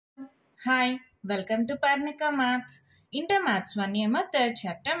Hi, welcome to Parnika Maths. Inter Maths-1A third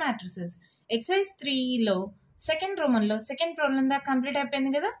chapter Matrices. Exercise 3 లో second రోమన్లో second problem దా complete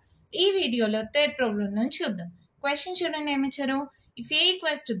అయిపోయింది కదా. ఈ వీడియోలో థర్డ్ ప్రాబ్లం నుంచి చూద్దాం. క్వశ్చన్ చూడండి ఏమి ఇచ్చారు. If A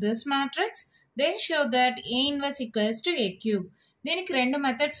equals to this matrix then show that A inverse equals to A cube. దీనికి రెండు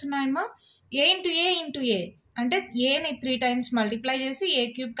మెథడ్స్ ఉన్నాయమ్మా. ఏ ఇంటూ ఏ అంటే ఏని 3 times మల్టిప్లై చేసి ఏ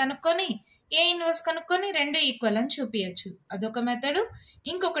క్యూబ్ కనుక్కొని ఏ ఇన్వర్స్ కనుక్కొని రెండు ఈక్వల్ అని చూపించచ్చు. అదొక మెథడ్.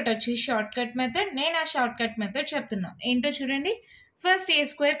 ఇంకొకటి వచ్చి షార్ట్ కట్ మెథడ్. నేను ఆ షార్ట్ కట్ మెథడ్ చెప్తున్నా. ఏంటో చూడండి. ఫస్ట్ ఏ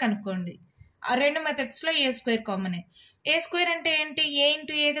స్క్వేర్ కనుక్కోండి. ఆ రెండు మెథడ్స్లో ఏ స్క్వేర్ కామనే. ఏ స్క్వేర్ అంటే ఏంటి? ఏ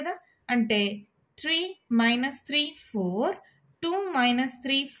ఇంటూ ఏ కదా. అంటే 3 - 3 4 2 -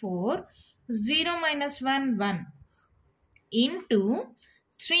 3 4 0 - 1 1 ఇంటూ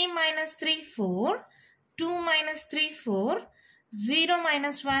 3 - 3 4 2 - 3 4 0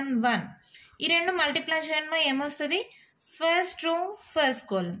 - 1 1. ఈ రెండు మల్టిప్లై చేయండి ఏమొస్తుంది? First row first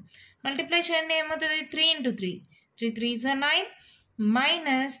column multiply చేయండి ఏమవుతుంది? 3 × 3 3 3s are 9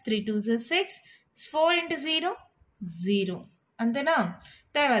 minus 3 2s are 6 4 × 0 0 అంతేనా.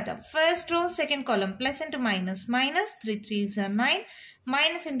 తర్వాత first row second column plus into minus minus 3 3s are 9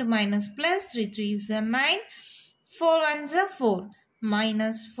 minus into minus plus 3 3s are 9 4 1s are 4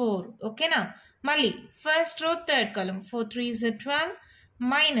 minus 4 ఓకేనా. మళ్ళీ first row third column 4 3s are 12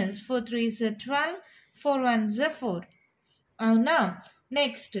 minus 4 3s are 12 4 1s are 4 అవునా.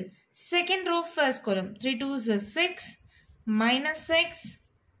 Next second row first column 3 2s are 6 minus 6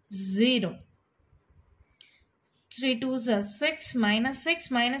 0 3 2s are 6 minus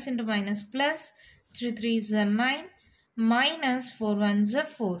 6 minus into minus plus 3 3s are 9 minus 4 1s are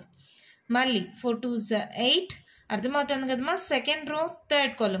 4 మళ్ళీ 4 2s are 8 అర్థమవుతుంది కదమ్మా. Second row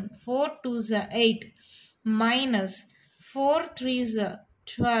third column 4 2s are 8 minus 4 3s are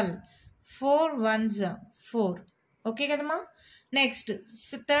 12 4 1s are 4 okay కదమ్మా. Next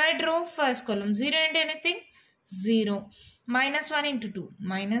third row first column 0 అంటే anything 0 minus 1 × 2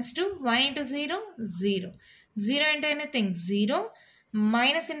 minus 2 1 × 0 0 0 into anything 0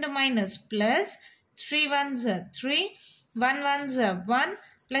 minus into minus plus 3 1s are 3 1 1s are 1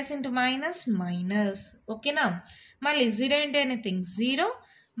 plus into minus minus ఓకేనా. మళ్ళీ 0 into anything 0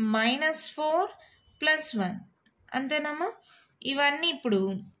 minus 4 plus 1 అంతేనమ్మా. ఇవన్నీ ఇప్పుడు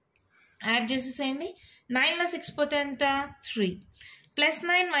add చేసేసేయండి. 9లో 6 పోతే ఎంత? 3 plus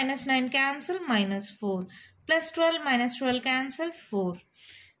 9 minus 9 cancel minus 4 plus 12 minus 12 cancel 4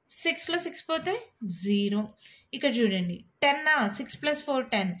 6లో 6 పోతే 0. ఇక్కడ చూడండి 10 6 + 4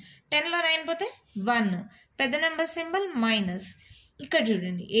 10 10లో 9 పోతే 1 పెద్ద నెంబర్ సింబల్ మైనస్. ఇక్కడ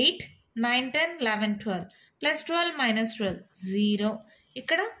చూడండి 8 9 10 11 12 ప్లస్ 12 minus 12 0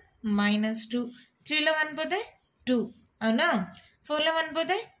 ఇక్కడ -2 3లో 1 పోతే 2 అవునా. 4లో 1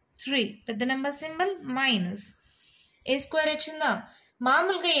 పోతే 3 పెద్ద నెంబర్ సింబల్ మైనస్. ఏ స్క్వేర్ వచ్చిందా.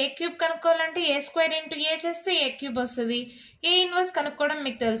 మామూలుగా ఏ క్యూబ్ కనుక్కోవాలంటే ఏ స్క్వేర్ ఇంటూ ఏ చేస్తే ఏ క్యూబ్ వస్తుంది. ఏ ఇన్వర్స్ కనుక్కోవడం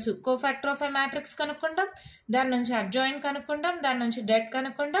మీకు తెలుసు. కోఫాక్టర్ ఆఫ్ ఏ మ్యాట్రిక్స్ కనుక్కుంటాం, దాని నుంచి అడ్జాయింట్ కనుక్కుంటాం, దాని నుంచి డెట్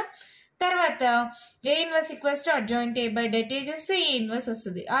కనుక్కుంటాం. తర్వాత ఏ inverse equals to adjoint A by det A చేస్తే ఏ ఇన్వర్స్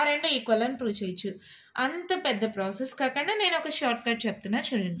వస్తుంది. ఆ రెండు ఈక్వల్ అని ప్రూవ్ చేయొచ్చు. అంత పెద్ద ప్రాసెస్ కాకుండా నేను ఒక షార్ట్ కట్ చెప్తున్నా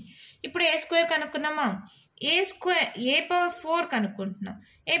చూడండి. ఇప్పుడు ఏ స్క్వేర్ కనుక్కున్నామా. ఏ స్క్వేర్ ఏ పవర్ 4 కనుక్కుంటున్నాం.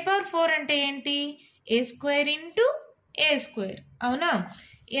 ఏ పవర్ 4 అంటే ఏంటి? ఏ స్క్వేర్ ఇంటూ ఏ స్క్వేర్ అవునా.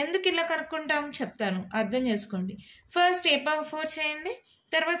 ఎందుకు ఇలా కనుక్కుంటాం చెప్తాను, అర్థం చేసుకోండి. ఫస్ట్ ఏ పవర్ 4 చేయండి,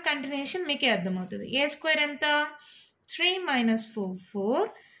 తర్వాత కంటిన్యూషన్ మీకే అర్థమవుతుంది. ఏ స్క్వేర్ ఎంత? 3 - 4 4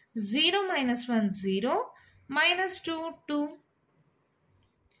 0 - 1 0 -2 2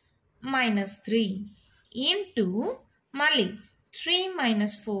 -3 ఇంటూ మళ్ళీ 3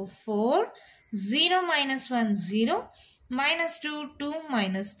 - 4 4 0 - 1 0 -2 2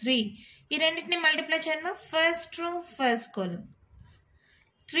 -3 ఈ రెండింటిని మల్టిప్లై చేయండి. First row first column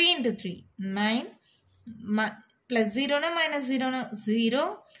 3 × 3 9 plus 0 minus 0 0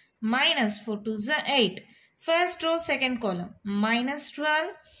 minus 4 2s are 8 first row second column -12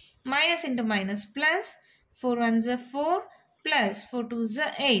 minus into minus plus 4 1s are 4 plus 4 2s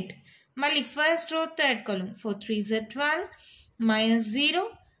are 8 మళ్ళీ first row third column 4 3s are 12 minus 0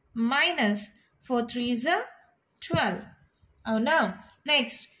 minus 4 3s are 12 అవునా.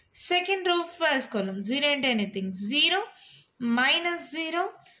 Next second row first column 0 అంటే anything 0 minus 0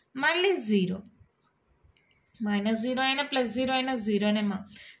 మళ్ళీ 0 -0 అయినా plus 0 అయినా 0నేమా.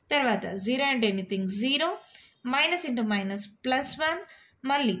 తర్వాత 0 అంటే anything 0 minus into minus plus 1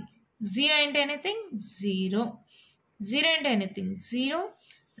 మళ్ళీ 0 అంటే ఎనీథింగ్ 0 0 అంటే ఎనీథింగ్ 0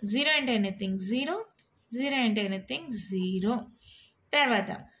 0 అంటే ఎనీథింగ్ 0 0 అంటే ఎనీథింగ్ 0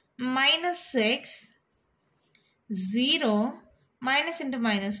 తర్వాత -6 0 minus into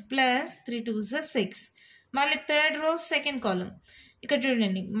minus plus 3 2s are 6 మళ్ళీ థర్డ్ రో సెకండ్ కాలమ్ ఇక్కడ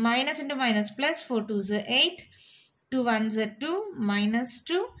చూడండి minus into minus plus 4 2s 8 2 1s 2 minus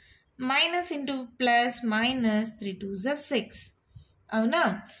 2 minus into plus minus 3 2s 6 అవునా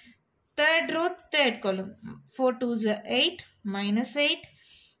third row third column 4 2s 8 minus 8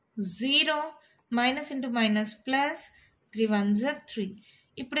 0 minus into minus plus 3 1s 3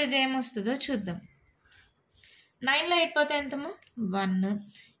 ఇప్పుడు ఇది ఏమొస్తుందో చూద్దాం 9లో 8 పోతే ఎంతమ్మా 1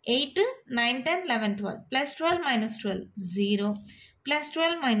 8 9 10 11 12 plus 12 minus 12 0 plus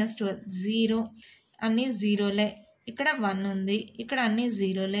 12 minus 12 0 అన్నీ జీరోలే ఇక్కడ 1 ఉంది ఇక్కడ అన్నీ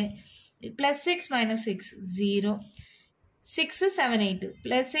జీరోలే ప్లస్ 6 minus 6 0 6 7 8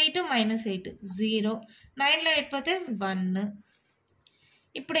 ప్లస్ 8 minus 8 0 9లో 8 పోతే 1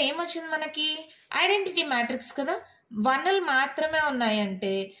 ఇప్పుడు ఏమొచ్చింది మనకి ఐడెంటిటీ మ్యాట్రిక్స్ కదా 1లు మాత్రమే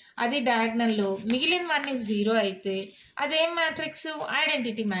ఉన్నాయంటే అది డయాగ్నల్లో మిగిలినవన్నీ 0 అయితే అదేం మ్యాట్రిక్స్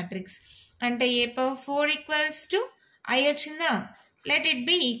ఐడెంటిటీ మ్యాట్రిక్స్ అంటే a⁴ ఈక్వల్స్ టు I వచ్చిందా లెట్ ఇట్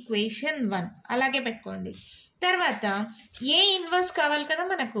బి ఈక్వేషన్ 1 అలాగే పెట్టుకోండి తర్వాత ఏ ఇన్వర్స్ కావాలి కదా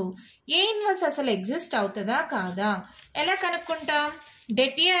మనకు ఏ ఇన్వర్స్ అసలు ఎగ్జిస్ట్ అవుతుందా కాదా ఎలా కనుక్కుంటాం det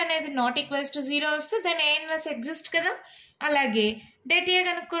A అనేది నాట్ ఈక్వల్స్ టు 0 వస్తే దాని ఏ ఇన్వర్స్ ఎగ్జిస్ట్ కదా అలాగే det A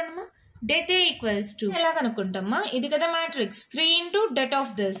కనుక్కోండమ్మా det A equals to ఎలా కనుక్కుంటామా ఇది కదా matrix 3 into det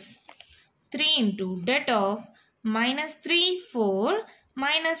of this 3 into det of minus 3 4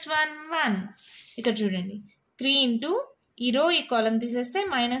 minus 1 1 ఇక్కడ చూడండి 3 ఇంటూ ఈ రో ఈ కాలం తీసేస్తే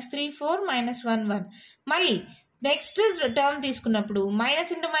మైనస్ 3 4 మైనస్ 1 1 మళ్ళీ నెక్స్ట్ టర్మ్ తీసుకున్నప్పుడు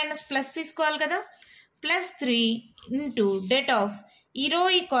మైనస్ ఇంటూ మైనస్ ప్లస్ తీసుకోవాలి కదా ప్లస్ 3 ఇంటూ det ఆఫ్ ఈ రో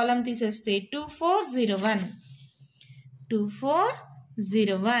ఈ కాలం తీసేస్తే 2 4 0 1 2 4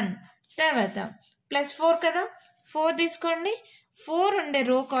 0 1 తర్వాత ప్లస్ 4 కదా 4 తీసుకోండి 4 ఉండే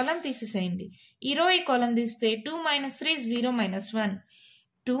రో కాలం తీసేసేయండి ఈ రో ఈ కాలం తీస్తే 2 మైనస్ 3 0 మైనస్ 1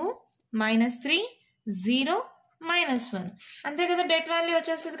 2 మైనస్ 3 0 మైనస్ 1 అంతే కదా det వాల్యూ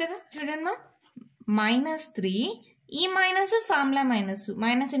వచ్చేస్తుంది కదా చూడండి మైనస్ 3 ఈ minus formula minus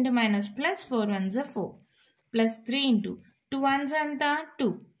minus into minus plus 4 1s 4 plus 3 into 2 1s అంతా 2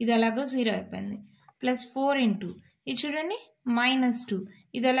 ఇది ఎలాగో 0 అయిపోయింది ప్లస్ 4 ఇంటూ ఇది చూడండి మైనస్ 2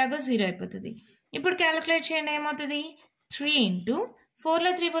 ఇది ఎలాగో 0 అయిపోతుంది ఇప్పుడు క్యాలిక్యులేట్ చేయండి ఏమవుతుంది 3 ఇంటూ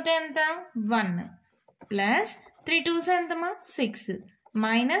 4లో 3 పోతే ఎంత 1 ప్లస్ 3 2s ఎంతమా 6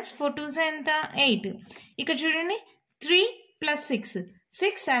 మైనస్ 4 2s ఎంత 8 ఇక్కడ చూడండి 3 ప్లస్ 6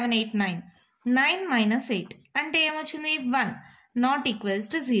 6 7 8 9 9 మైనస్ 8 అంటే ఏమొచ్చింది 1 not equals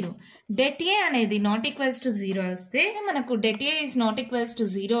to 0 det A అనేది నాట్ ఈక్వల్స్ టు 0 వస్తే మనకు det A is not equals to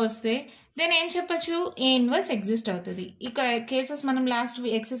 0 వస్తే దెన్ ఏం చెప్పచ్చు ఏ ఇన్వర్స్ ఎగ్జిస్ట్ అవుతుంది ఇక కేసెస్ మనం లాస్ట్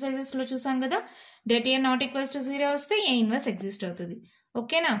ఎక్సర్సైజెస్లో చూసాం కదా det A not equals to 0 వస్తే ఏ ఇన్వర్స్ ఎగ్జిస్ట్ అవుతుంది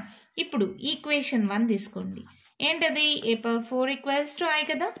ఓకేనా ఇప్పుడు ఈక్వేషన్ 1 తీసుకోండి ఏంటది a⁴ ఈక్వల్స్ టు I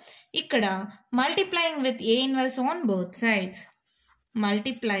కదా ఇక్కడ multiplying with a inverse on both sides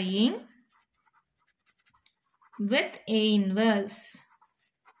multiplying with A inverse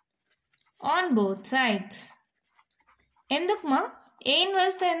on both sides ఎందుకుమా A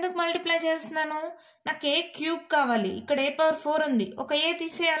inverse తో ఎందుకు మల్టిప్లై చేస్తున్నాను నాకు A క్యూబ్ కావాలి ఇక్కడ a⁴ ఉంది ఒక A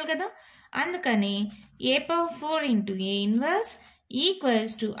తీసేయాలి కదా అందుకని a⁴ into A inverse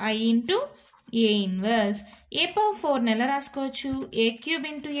equals to I into A inverse a⁴ ఎలా రాసుకోవచ్చు A cube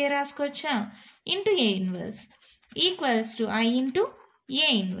into A రాసుకోవచ్చా into A inverse equals to I into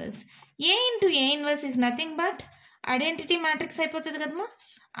A inverse A into A inverse is nothing but identity matrix అయిపోతుంది కదమ్మా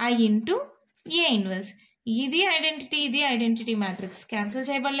I into A inverse ఇది identity matrix cancel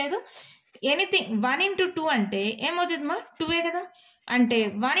చేయబడలేదు anything 1 into 2 అంటే ఏమవుతుందమ్మా 2ఏ కదా అంటే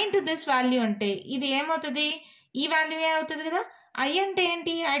 1 into this value అంటే ఇది ఏమవుతుంది ఈ వాల్యూ ఏ అవుతుంది కదా I అంటే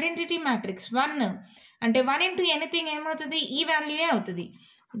ఏంటి ఐడెంటిటీ మ్యాట్రిక్స్ 1 అంటే 1 into ఎనీథింగ్ ఏమవుతుంది ఈ వాల్యూ ఏ అవుతుంది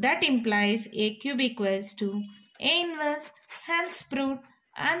that implies A cube equals to A inverse hence proved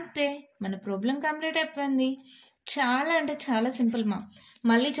అంతే మన ప్రాబ్లం కంప్లీట్ అయిపోయింది చాలా అంటే చాలా సింపుల్ మా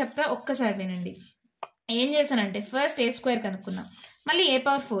మళ్ళీ చెప్తా ఒక్కసారి వినండి ఏం చేశానంటే ఫస్ట్ a² కనుక్కున్నా మళ్ళీ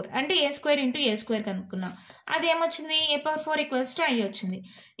a⁴ అంటే a² ఇంటూ a² కనుక్కున్నా అది ఏమొచ్చింది a⁴ ఈక్వల్స్ టు I వచ్చింది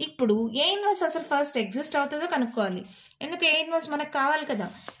ఇప్పుడు ఏ ఇన్వర్స్ అసలు ఫస్ట్ ఎగ్జిస్ట్ అవుతుందో కనుక్కోవాలి ఎందుకు ఏ ఇన్వర్స్ మనకు కావాలి కదా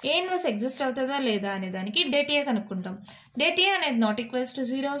ఏ ఇన్వర్స్ ఎగ్జిస్ట్ అవుతుందా లేదా అనే దానికి det A కనుక్కుంటాం det A అనేది నాట్ ఈక్వల్స్ టు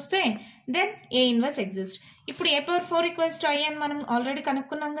 0 వస్తే దెన్ ఏ ఇన్వర్స్ ఎగ్జిస్ట్ ఇప్పుడు a⁴ ఈక్వల్స్ టు I అని మనం ఆల్రెడీ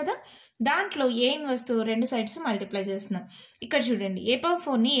కనుక్కున్నాం కదా దాంట్లో ఏ ఇన్వర్స్ తో రెండు సైడ్స్ మల్టిప్లై చేస్తున్నాం ఇక్కడ చూడండి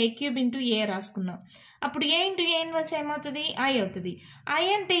a⁴ని A³ ఇంటూ A రాసుకున్నాం అప్పుడు A ఇంటూ A ఇన్వర్స్ ఏమవుతుంది I అవుతుంది అవుతుంది. I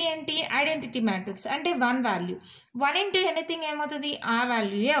అంటే ఏంటి? ఐడెంటిటీ మ్యాట్రిక్స్ అంటే 1 వాల్యూ. 1 ఇంటూ ఎనీథింగ్ ఏమవుతుంది? ఆ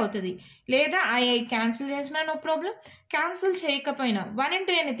వాల్యూయే అవుతుంది. లేదా I క్యాన్సిల్ చేసినా నో ప్రాబ్లం, క్యాన్సిల్ చేయకపోయినా 1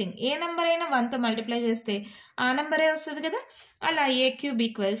 ఇంటూ ఎనీథింగ్ ఏ నెంబర్ అయినా 1తో మల్టిప్లై చేస్తే ఆ నెంబరే వస్తుంది కదా. అలా A cube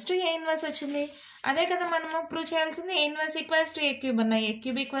equals to A inverse వచ్చింది. అదే కదా మనము ప్రూవ్ చేయాల్సింది. A inverse equals to A cube అన్న, A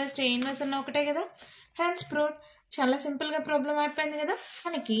cube equals to A inverse అన్న ఒకటే కదా. Hence proved. చాలా సింపుల్గా ప్రాబ్లం అయిపోయింది కదా.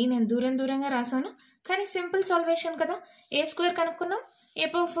 మనకి నేను దూరంగా రాసాను కానీ సింపుల్ సాల్వేషన్ కదా. A square కనుక్కున్నాం, A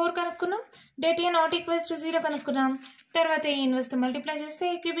power 4 కనుక్కున్నాం, det A not equals to 0 కనుక్కున్నాం. తర్వాత A ఇన్వర్స్తో మల్టిప్లై చేస్తే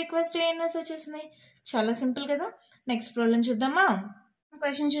A cube equals to A inverse వచ్చేసింది. చాలా సింపుల్ కదా. నెక్స్ట్ ప్రాబ్లం చూద్దామా.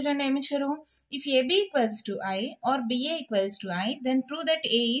 క్వశ్చన్ చూడండి ఏమి ఇచ్చారు. If AB equals to I or BA equals to I, then prove that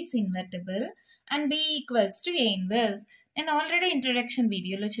A is invertible and B equals to A inverse. నేను already introduction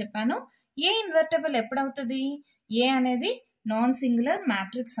వీడియోలో చెప్పాను. A invertible ఎప్పుడవుతుంది? A అనేది non singular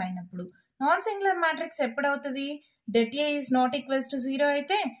matrix అయినప్పుడు. Non singular matrix ఎప్పుడవుతుంది? det A is not equals to 0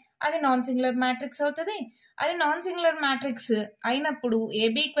 అయితే అది non singular matrix అవుతుంది. అది non singular matrix అయినప్పుడు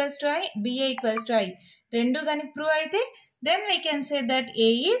AB equals to I, BA equals to I రెండు కానీ ప్రూవ్ అయితే then we can say that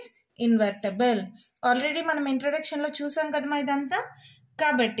A is invertible. Already మనం introduction లో చూసాం కదమ్మా ఇదంతా.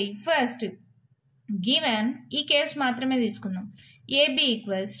 కాబట్టి ఫస్ట్ గివెన్ ఈ కేసు మాత్రమే తీసుకుందాం. AB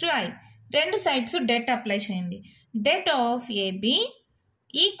ఈక్వల్స్ టు I, రెండు సైడ్స్ డెట్ అప్లై చేయండి. Det of AB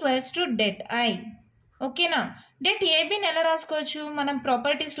equals to debt I. ఓకేనా. డెట్ ఏబిని ఎలా రాసుకోవచ్చు? మనం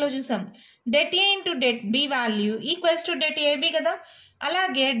ప్రాపర్టీస్ లో చూసాం. Debt A into det B value equals to debt AB కదా.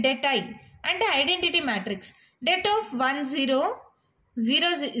 అలాగే డెట్ I అంటే ఐడెంటిటీ మ్యాట్రిక్స్. డెట్ ఆఫ్ 1 0 0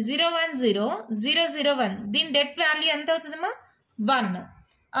 0 1 0 0 0 1 దీని డెట్ వాల్యూ ఎంత అవుతుందమ్మా? 1.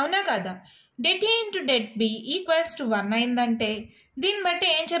 అవునా కదా. Debt A into det B equals to 1 అయిందంటే దీన్ని బట్టి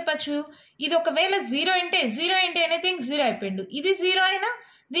ఏం చెప్పచ్చు? ఇది ఒకవేళ 0 అంటే 0 అంటే ఎనీథింగ్ 0 అయిపోయిండు. ఇది 0 అయినా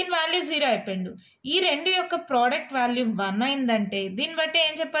దీని వాల్యూ 0 అయిపోయిండు. ఈ రెండు యొక్క ప్రోడక్ట్ వాల్యూ 1 అయిందంటే దీన్ని బట్టి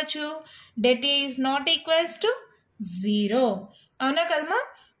ఏం చెప్పచ్చు? Debt A is not equals to 0. అవునా కదమ్మా.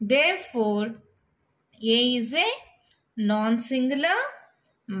 Therefore A is a non-singular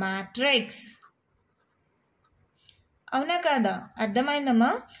matrix. అవునా కాదా?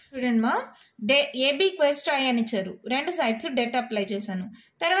 అర్థమైందమ్మా. చూడండి మా, AB ఈక్వల్స్ టు I అని ఇచ్చారు. రెండు సైడ్స్ డెట్ అప్లై చేశాను.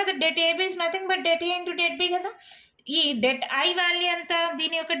 తర్వాత debt AB is nothing but debt A into det B కదా. ఈ డెట్ I వాల్యూ ఎంత?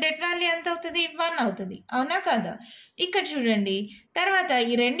 దీని యొక్క డెట్ వాల్యూ ఎంత అవుతుంది? 1 అవుతుంది. అవునా కాదా. ఇక్కడ చూడండి. తర్వాత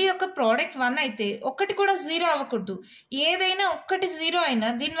ఈ రెండు యొక్క ప్రోడక్ట్ 1 అయితే ఒక్కటి కూడా 0 అవ్వకూడదు. ఏదైనా ఒక్కటి 0 అయినా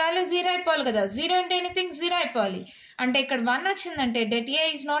దీని వాల్యూ 0 అయిపోవాలి కదా. 0 అంటే ఎనీథింగ్ 0 అయిపోవాలి. అంటే ఇక్కడ 1 వచ్చిందంటే debt A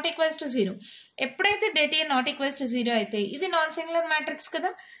is not equals to 0. ఎప్పుడైతే debt A not equals to 0 అయితే ఇది నాన్ సింగులర్ మ్యాట్రిక్స్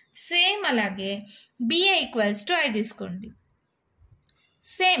కదా. సేమ్ అలాగే BA ఈక్వల్స్ టు I తీసుకోండి.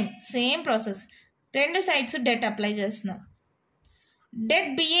 Same process. రెండు సైడ్స్ డెట్ అప్లై చేస్తున్నాం. Debt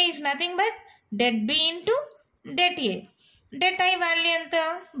BA is nothing but debt B into det A. Debt I value ఎంత?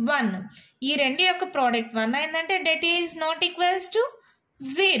 1. ఈ రెండు యొక్క ప్రోడక్ట్ 1 అయిందంటే debt A is not equals to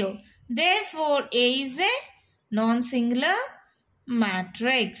 0. Therefore A is a non-singular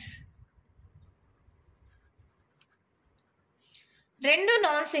matrix. రెండు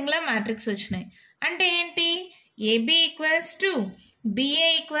non singular matrix వచ్చినాయి అంటే ఏంటి? AB equals to BA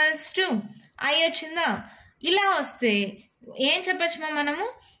equals to I వచ్చిందా? ఇలా వస్తే ఏం చెప్పచ్చు మనము?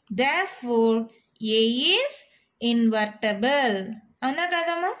 Therefore A is invertible. అవునా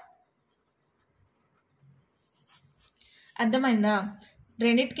కదమ్మా. అర్థమైందా?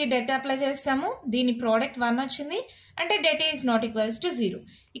 రెండిటికి డెట్ అప్లై చేస్తాము. దీని ప్రోడక్ట్ 1 వచ్చింది అంటే debt A is not equals to 0.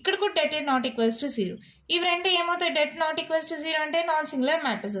 ఇక్కడ కూడా debt A not equals to 0. ఇవి రెండు ఏమవుతాయి? డెట్ నాట్ ఈక్వల్స్ టు 0 అంటే non singular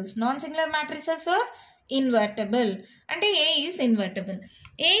matrices. Non singular matrices are invertible. అంటే A is invertible.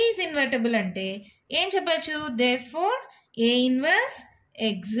 A is invertible అంటే ఏం చెప్పచ్చు? Therefore A inverse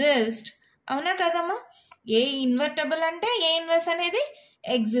exist. అవునా కదమ్మా. A ఇన్వర్టబుల్ అంటే A ఇన్వర్స్ అనేది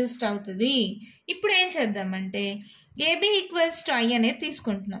ఎగ్జిస్ట్ అవుతుంది. ఇప్పుడు ఏం చేద్దామంటే AB ఈక్వల్స్ టు I అనేది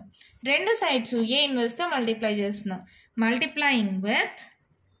తీసుకుంటున్నాం. రెండు సైడ్స్ A ఇన్వర్స్తో మల్టిప్లై చేస్తున్నాం. Multiplying with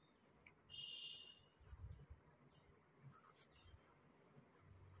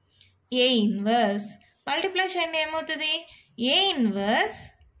A inverse. Multiply చేయండి ఏమవుతుంది? A inverse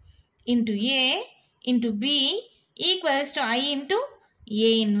into A into B equals to I into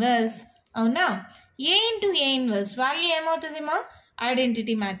A inverse. అవునా. A into A inverse value ఏమవుతుంది మా?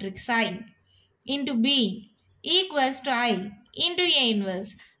 Identity matrix I into B equals to I into A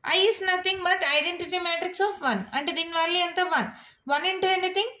inverse. I is nothing but identity matrix of 1. అంటే దీని value ఎంత? 1. 1 into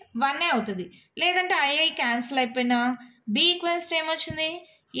anything 1 అవుతుంది. లేదంటే I cancel అయిపోయినా B equals to ఏమొచ్చింది?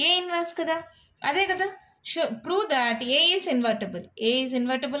 A inverse కదా. అదే కదా. Prove that A is invertible. A is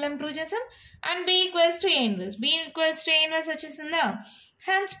invertible అని ప్రూవ్ చేసాం. And B equals to A inverse. B equals to A inverse వచ్చేసిందా?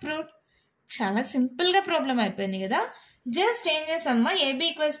 Hence proved. చాలా సింపుల్గా ప్రాబ్లం అయిపోయింది కదా. జస్ట్ ఏం చేసామా ఏబీ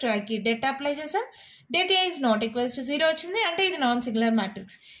ఈక్వల్స్ టు ఐకి డెట్ అప్లై చేసాం. Det A is not equals to 0 వచ్చింది, అంటే ఇది నాన్ సింగులర్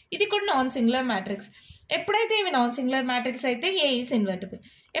మ్యాట్రిక్స్. ఇది కూడా నాన్ సింగులర్ మ్యాట్రిక్స్. ఎప్పుడైతే ఇవి నాన్ సింగులర్ మ్యాట్రిక్స్ అయితే ఏ ఈజ్ ఇన్వర్టబుల్.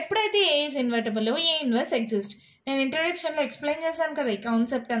 ఎప్పుడైతే ఏ is invertible A inverse exist. నేను ఇంట్రొడక్షన్లో ఎక్స్ప్లెయిన్ చేశాను కదా ఈ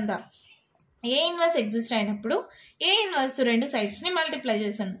కాన్సెప్ట్ అంతా. ఏ ఇన్వర్స్ ఎగ్జిస్ట్ అయినప్పుడు ఏ ఇన్వర్స్తో రెండు సైడ్స్ని మల్టిప్లై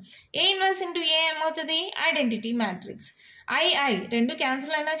చేశాను. ఏ ఇన్వర్స్ ఇంటూ ఏ ఏమవుతుంది ఐడెంటిటీ మ్యాట్రిక్స్. ఐ రెండు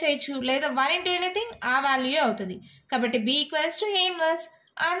క్యాన్సిల్ అయినా చేయొచ్చు, లేదా 1 ఇంటూ ఎనీథింగ్ ఆ వాల్యూ అవుతుంది. కాబట్టి B equals to A inverse.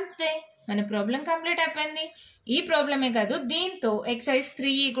 అంతే, మన ప్రాబ్లం కంప్లీట్ అయిపోయింది. ఈ ప్రాబ్లమే కాదు, దీంతో ఎక్సైజ్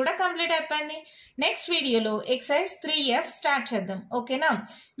 3E కూడా కంప్లీట్ అయిపోయింది. నెక్స్ట్ వీడియోలో ఎక్సైజ్ 3F స్టార్ట్ చేద్దాం. ఓకేనా?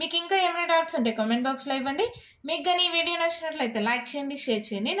 మీకు ఇంకా ఏమైనా డౌట్స్ ఉంటే కామెంట్ బాక్స్లో ఇవ్వండి. మీకు కానీ ఈ వీడియో నచ్చినట్లయితే లైక్ చేయండి, షేర్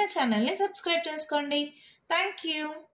చేయండి, నా ఛానల్ని సబ్స్క్రైబ్ చేసుకోండి. Thank you.